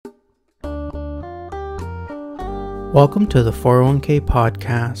Welcome to the 401k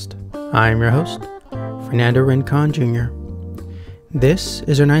podcast. I am your host, Fernando Rincon Jr. This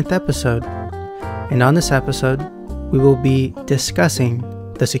is our 9th episode, and on this episode, we will be discussing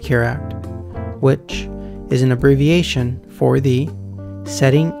the SECURE Act, which is an abbreviation for the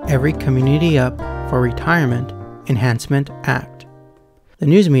Setting Every Community Up for Retirement Enhancement Act. The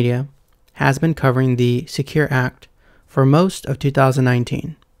news media has been covering the SECURE Act for most of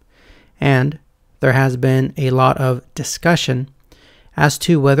 2019, and there has been a lot of discussion as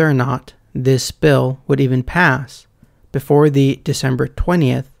to whether or not this bill would even pass before the December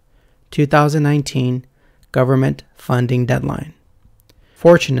 20th, 2019 government funding deadline.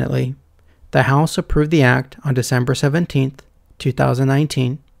 Fortunately, the House approved the act on December 17th,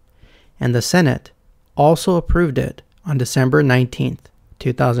 2019, and the Senate also approved it on December 19th,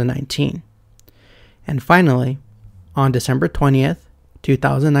 2019. And finally, on December 20th,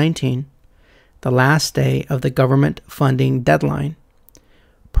 2019, the last day of the government funding deadline,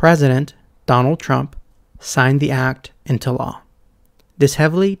 President Donald Trump signed the act into law. This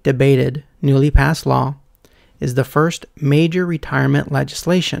heavily debated, newly passed law is the first major retirement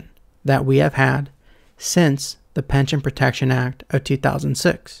legislation that we have had since the Pension Protection Act of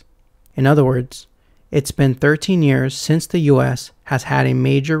 2006. In other words, it's been 13 years since the U.S. has had a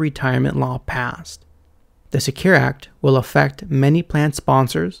major retirement law passed. The SECURE Act will affect many plan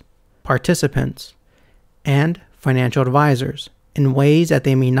sponsors, participants, and financial advisors in ways that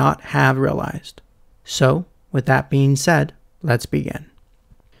they may not have realized. So, with that being said, let's begin.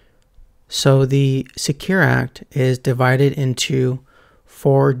 So, the SECURE Act is divided into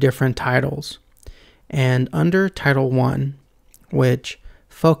 4 different titles. And under Title I, which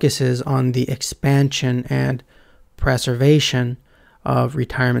focuses on the expansion and preservation of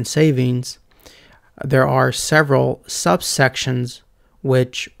retirement savings, there are several subsections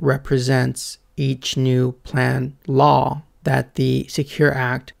which represents each new plan law that the SECURE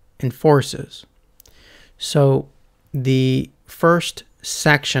Act enforces. So the first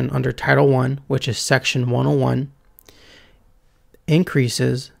section under Title I, which is Section 101,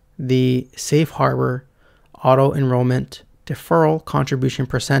 increases the safe harbor auto-enrollment deferral contribution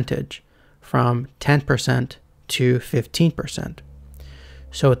percentage from 10% to 15%.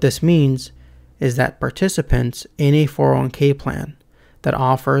 So what this means is that participants in a 401k plan that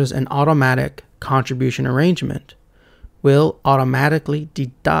offers an automatic contribution arrangement will automatically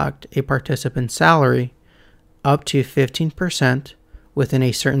deduct a participant's salary up to 15% within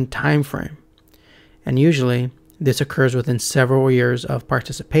a certain time frame. And usually, this occurs within several years of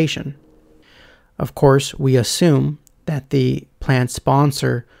participation. Of course, we assume that the plan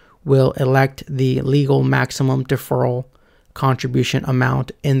sponsor will elect the legal maximum deferral contribution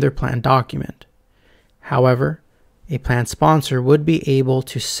amount in their plan document. However, a plan sponsor would be able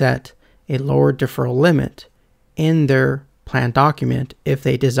to set a lower deferral limit in their plan document if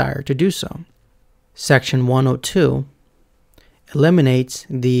they desire to do so. Section 102 eliminates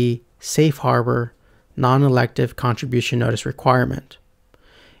the safe harbor non-elective contribution notice requirement.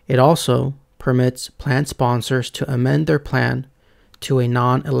 It also permits plan sponsors to amend their plan to a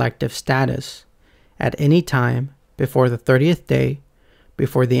non-elective status at any time before the 30th day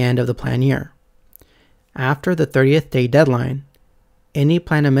before the end of the plan year. After the 30th day deadline, any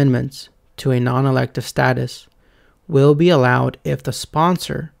plan amendments to a non-elective status will be allowed if the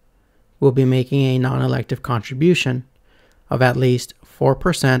sponsor will be making a non-elective contribution of at least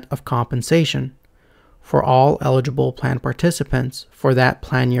 4% of compensation for all eligible plan participants for that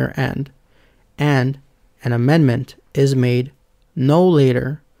plan year end, and an amendment is made no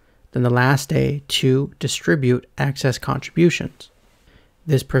later than the last day to distribute excess contributions.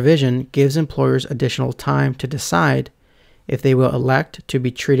 This provision gives employers additional time to decide if they will elect to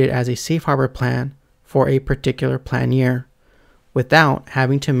be treated as a safe harbor plan for a particular plan year without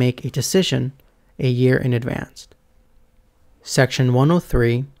having to make a decision a year in advance. Section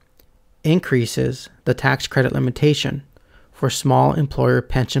 103 increases the tax credit limitation for small employer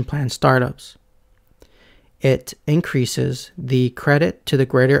pension plan startups. It increases the credit to the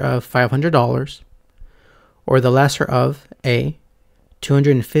greater of $500 or the lesser of A,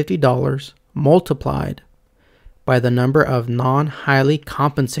 $250 multiplied by the number of non-highly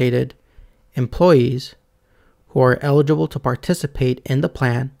compensated employees who are eligible to participate in the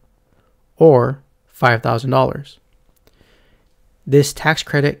plan, or $5,000. This tax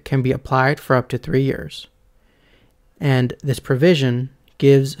credit can be applied for up to 3 years, and this provision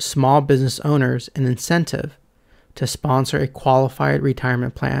gives small business owners an incentive to sponsor a qualified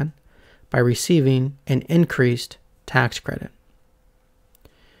retirement plan by receiving an increased tax credit.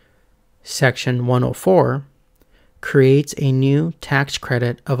 Section 104 creates a new tax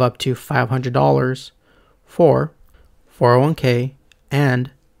credit of up to $500 for 401k,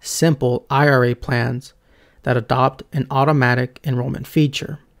 and simple IRA plans that adopt an automatic enrollment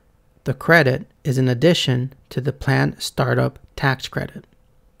feature. The credit is in addition to the plan startup tax credit.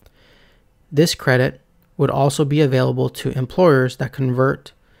 This credit would also be available to employers that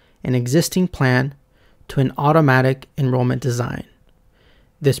convert an existing plan to an automatic enrollment design.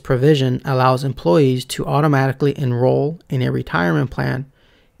 This provision allows employees to automatically enroll in a retirement plan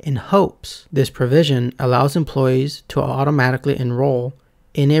in hopes that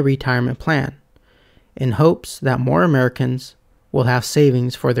more Americans will have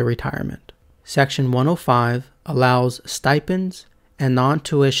savings for their retirement. Section 105 allows stipends and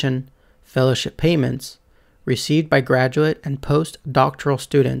non-tuition fellowship payments received by graduate and postdoctoral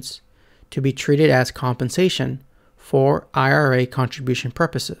students to be treated as compensation for IRA contribution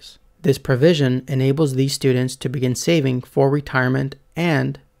purposes. This provision enables these students to begin saving for retirement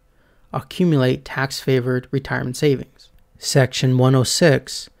and accumulate tax-favored retirement savings. Section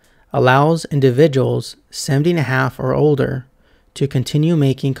 106 allows individuals 70.5 or older to continue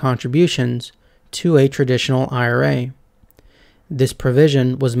making contributions to a traditional IRA. This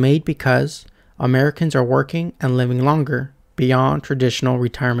provision was made because Americans are working and living longer beyond traditional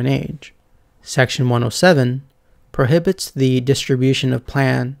retirement age. Section 107 prohibits the distribution of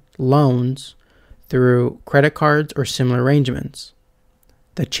plan loans through credit cards or similar arrangements.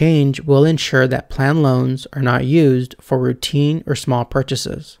 The change will ensure that plan loans are not used for routine or small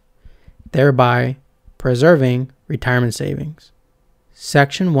purchases, thereby preserving retirement savings.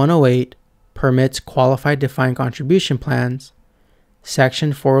 Section 108 permits qualified defined contribution plans,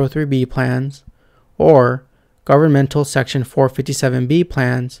 Section 403B plans, or governmental Section 457B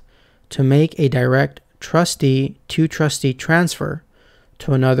plans to make a direct trustee-to-trustee transfer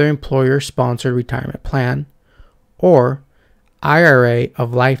to another employer-sponsored retirement plan, or IRA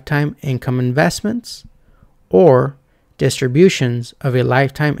of lifetime income investments, or distributions of a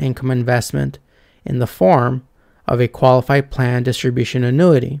lifetime income investment in the form of a qualified plan distribution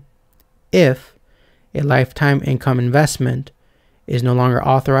annuity, if a lifetime income investment is no longer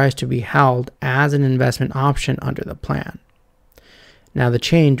authorized to be held as an investment option under the plan. Now, the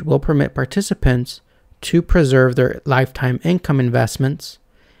change will permit participants to preserve their lifetime income investments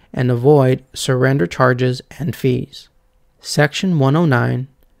and avoid surrender charges and fees. Section 109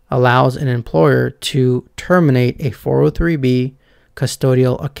 allows an employer to terminate a 403B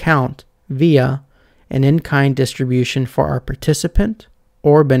custodial account via an in-kind distribution for a participant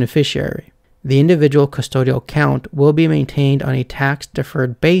or beneficiary. The individual custodial account will be maintained on a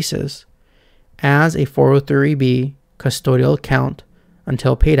tax-deferred basis as a 403B custodial account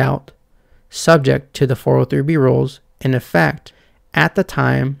until paid out, subject to the 403B rules in effect at the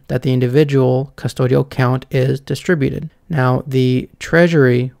time that the individual custodial account is distributed. Now, the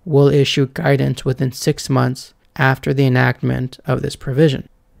Treasury will issue guidance within 6 months after the enactment of this provision.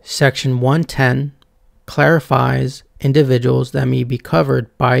 Section 110 clarifies individuals that may be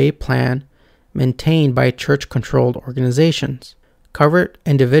covered by a plan maintained by church-controlled organizations. Covered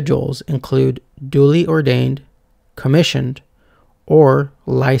individuals include duly ordained, commissioned, or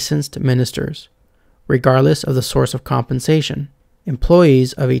licensed ministers, regardless of the source of compensation,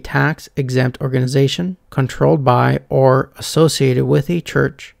 employees of a tax-exempt organization controlled by or associated with a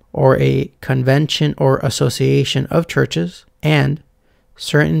church or a convention or association of churches, and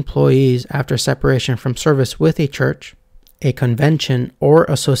certain employees after separation from service with a church, a convention or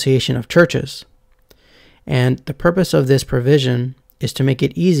association of churches. And the purpose of this provision is to make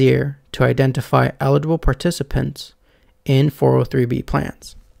it easier to identify eligible participants in 403B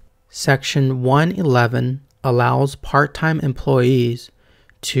plans. Section 111 allows part-time employees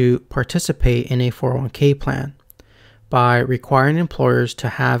to participate in a 401k plan by requiring employers to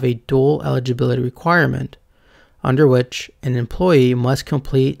have a dual eligibility requirement under which an employee must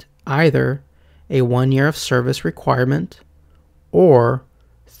complete either a 1 year of service requirement or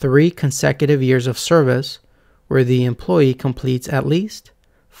 3 consecutive years of service where the employee completes at least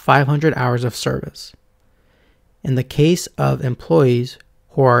 500 hours of service. In the case of employees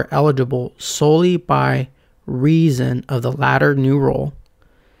who are eligible solely by reason of the latter new rule,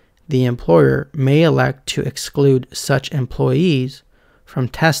 the employer may elect to exclude such employees from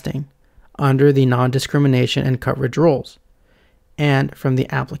testing under the non-discrimination and coverage rules and from the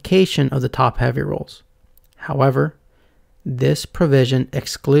application of the top-heavy rules. However, this provision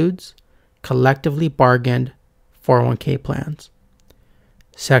excludes collectively bargained 401k plans.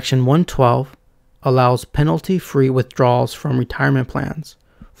 Section 112 allows penalty-free withdrawals from retirement plans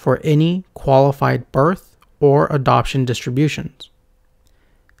for any qualified birth or adoption distributions.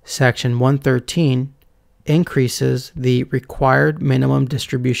 Section 113 increases the required minimum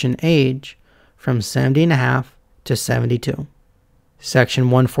distribution age from 70.5 to 72. Section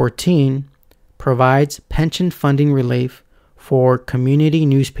 114 provides pension funding relief for community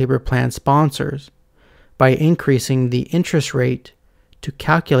newspaper plan sponsors by increasing the interest rate to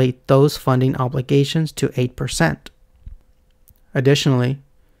calculate those funding obligations to 8%. Additionally,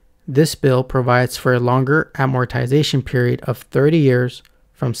 this bill provides for a longer amortization period of 30 years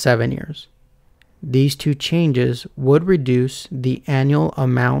from 7 years. These two changes would reduce the annual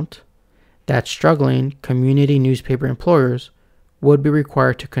amount that struggling community newspaper employers would be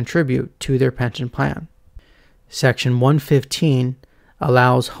required to contribute to their pension plan. Section 115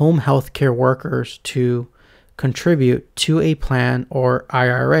 allows home health care workers to contribute to a plan or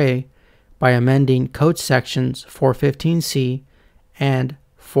IRA by amending Code Sections 415C and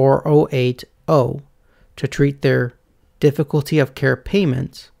 408O to treat their difficulty of care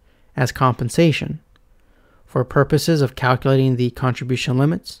payments as compensation for purposes of calculating the contribution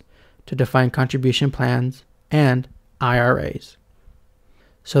limits to define contribution plans and IRAs.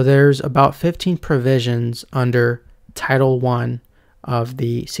 So there's about 15 provisions under Title I of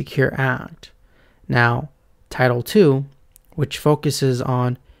the Secure Act. Now, Title II, which focuses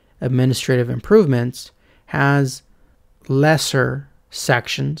on administrative improvements, has lesser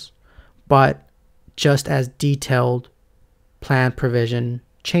sections, but just as detailed plan provision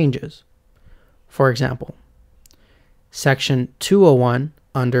changes. For example, Section 201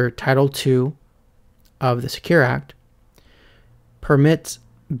 under Title II of the Secure Act permits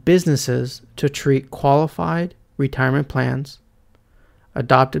businesses to treat qualified retirement plans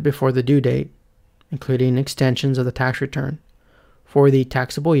adopted before the due date, including extensions of the tax return for the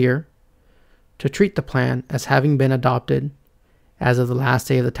taxable year, to treat the plan as having been adopted as of the last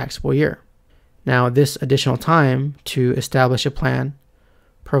day of the taxable year. Now, this additional time to establish a plan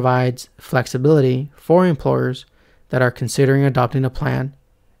provides flexibility for employers that are considering adopting a plan,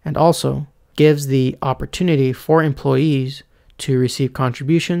 and also gives the opportunity for employees to receive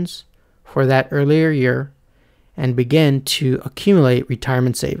contributions for that earlier year and begin to accumulate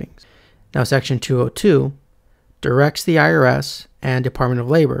retirement savings. Now, Section 202 directs the IRS and Department of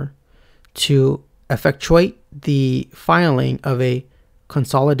Labor to effectuate the filing of a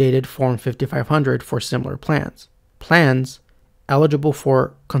consolidated Form 5500 for similar plans. Plans eligible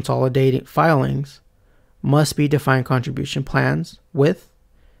for consolidated filings must be defined contribution plans with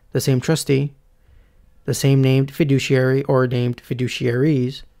the same trustee, the same named fiduciary or named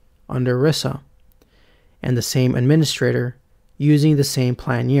fiduciaries under ERISA, and the same administrator using the same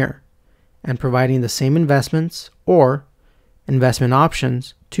plan year, and providing the same investments or investment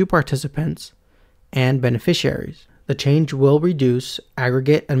options to participants and beneficiaries. The change will reduce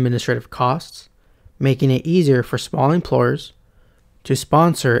aggregate administrative costs, making it easier for small employers to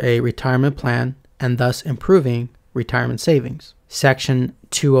sponsor a retirement plan and thus improving retirement savings. Section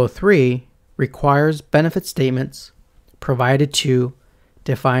 203 requires benefit statements provided to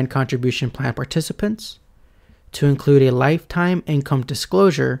defined contribution plan participants to include a lifetime income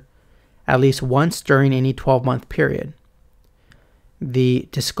disclosure at least once during any 12-month period. The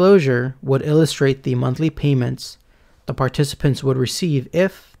disclosure would illustrate the monthly payments the participants would receive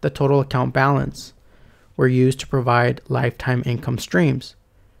if the total account balance were used to provide lifetime income streams,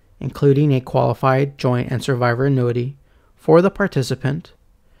 including a qualified joint and survivor annuity for the participant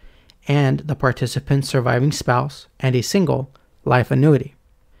and the participant's surviving spouse, and a single life annuity.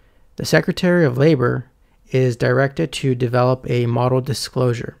 The Secretary of Labor is directed to develop a model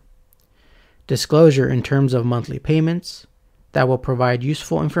disclosure in terms of monthly payments that will provide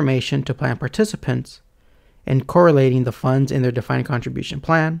useful information to plan participants in correlating the funds in their defined contribution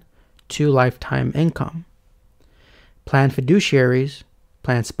plan to lifetime income. Plan fiduciaries,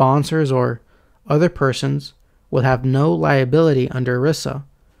 plan sponsors, or other persons will have no liability under ERISA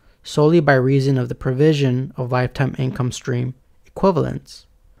solely by reason of the provision of lifetime income stream equivalents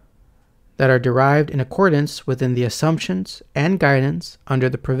that are derived in accordance within the assumptions and guidance under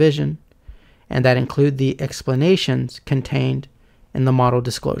the provision, and that include the explanations contained in the model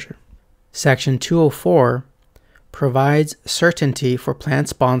disclosure. Section 204 provides certainty for plan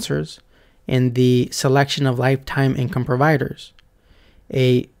sponsors in the selection of lifetime income providers,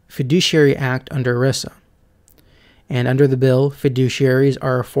 a fiduciary act under ERISA. And under the bill, fiduciaries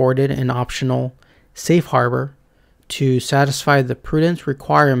are afforded an optional safe harbor to satisfy the prudence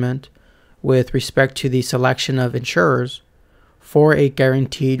requirement with respect to the selection of insurers for a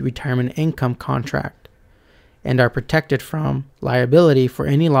guaranteed retirement income contract, and are protected from liability for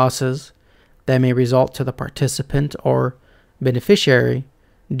any losses that may result to the participant or beneficiary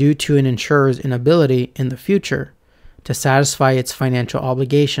due to an insurer's inability in the future to satisfy its financial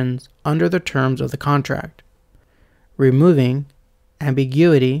obligations under the terms of the contract, removing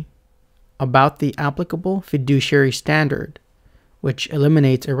ambiguity about the applicable fiduciary standard, which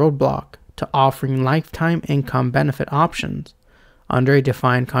eliminates a roadblock to offering lifetime income benefit options under a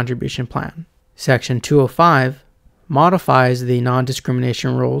defined contribution plan. Section 205 modifies the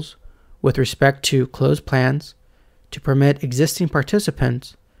non-discrimination rules with respect to closed plans to permit existing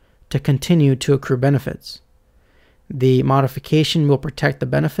participants to continue to accrue benefits. The modification will protect the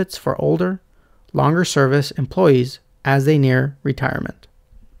benefits for older, longer service employees as they near retirement.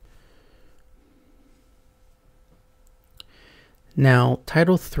 Now,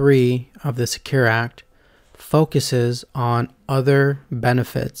 Title III of the Secure Act focuses on other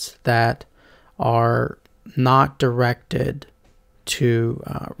benefits that are not directed to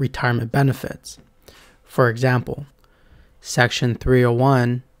retirement benefits. For example, Section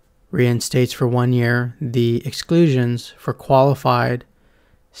 301 reinstates for 1 year the exclusions for qualified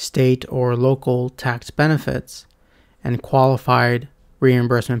state or local tax benefits and qualified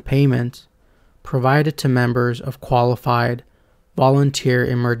reimbursement payments provided to members of qualified volunteer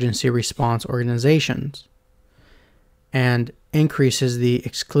emergency response organizations, and increases the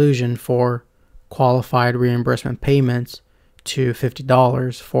exclusion for qualified reimbursement payments to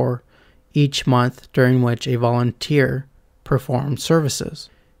 $50 for each month during which a volunteer performed services.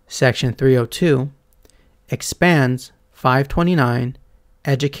 Section 302 expands 529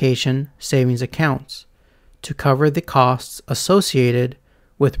 education savings accounts to cover the costs associated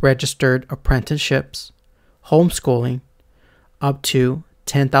with registered apprenticeships, homeschooling, up to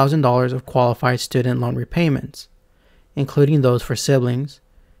 $10,000 of qualified student loan repayments, including those for siblings,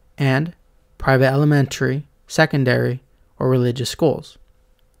 and private elementary, secondary, or religious schools.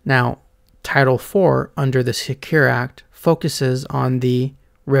 Now, Title IV under the Secure Act focuses on the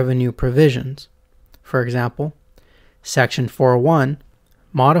revenue provisions. For example, Section 401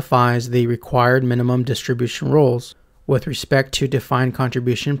 modifies the required minimum distribution rules with respect to defined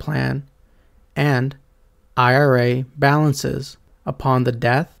contribution plan and IRA balances upon the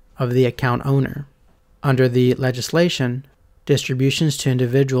death of the account owner. Under the legislation, distributions to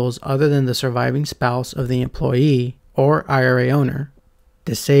individuals other than the surviving spouse of the employee or IRA owner,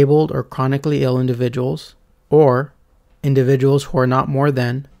 disabled or chronically ill individuals, or individuals who are not more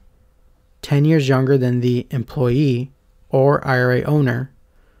than 10 years younger than the employee or IRA owner,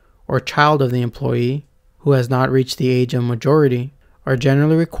 or child of the employee who has not reached the age of majority, are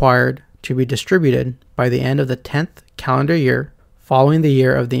generally required to be distributed by the end of the 10th calendar year following the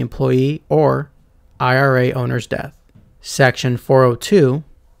year of the employee or IRA owner's death. Section 402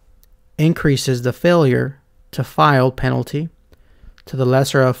 increases the failure to file penalty to the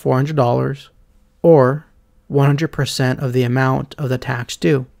lesser of $400 or 100% of the amount of the tax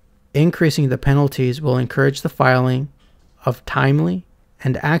due. Increasing the penalties will encourage the filing of timely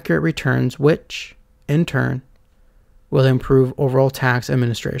and accurate returns, which, in turn, will improve overall tax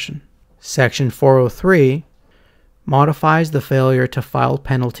administration. Section 403 modifies the failure to file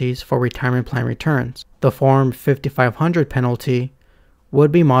penalties for retirement plan returns. The Form 5500 penalty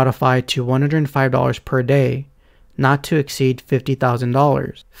would be modified to $105 per day, not to exceed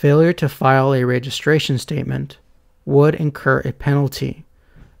 $50,000. Failure to file a registration statement would incur a penalty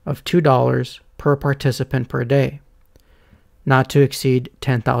of $2 per participant per day, not to exceed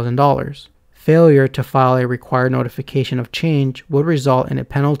 $10,000. Failure to file a required notification of change would result in a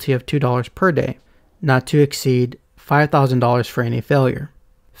penalty of $2 per day, not to exceed $5,000 for any failure.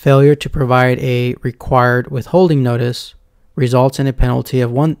 Failure to provide a required withholding notice results in a penalty of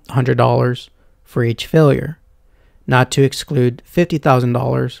 $100 for each failure, not to exclude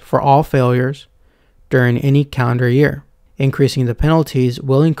 $50,000 for all failures during any calendar year. Increasing the penalties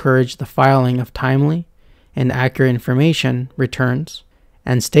will encourage the filing of timely and accurate information returns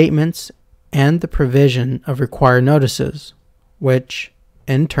and statements and the provision of required notices, which,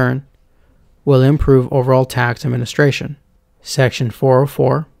 in turn, will improve overall tax administration. Section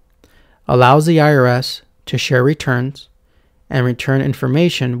 404 allows the IRS to share returns and return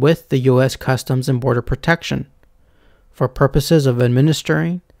information with the U.S. Customs and Border Protection for purposes of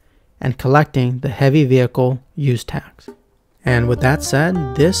administering and collecting the heavy vehicle use tax. And with that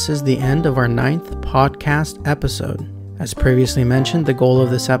said, this is the end of our 9th podcast episode. As previously mentioned, the goal of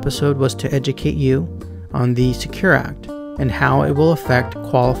this episode was to educate you on the Secure Act and how it will affect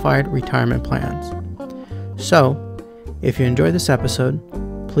qualified retirement plans. So, if you enjoyed this episode,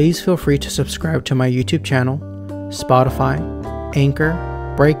 please feel free to subscribe to my YouTube channel, Spotify, Anchor,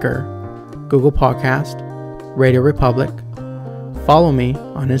 Breaker, Google Podcast, Radio Republic. Follow me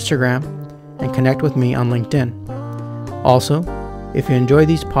on Instagram and connect with me on LinkedIn. Also, if you enjoy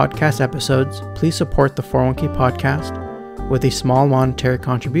these podcast episodes, please support the 401k podcast with a small monetary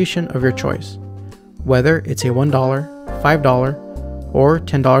contribution of your choice, whether it's a $1, $5, or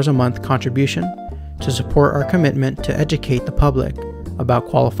 $10 a month contribution to support our commitment to educate the public about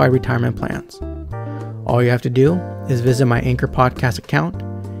qualified retirement plans. All you have to do is visit my Anchor Podcast account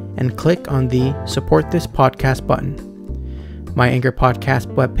and click on the Support This Podcast button. My Anchor Podcast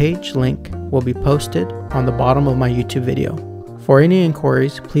webpage link will be posted on the bottom of my YouTube video. For any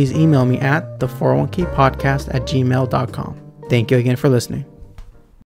inquiries, please email me at the401kpodcast@gmail.com. Thank you again for listening.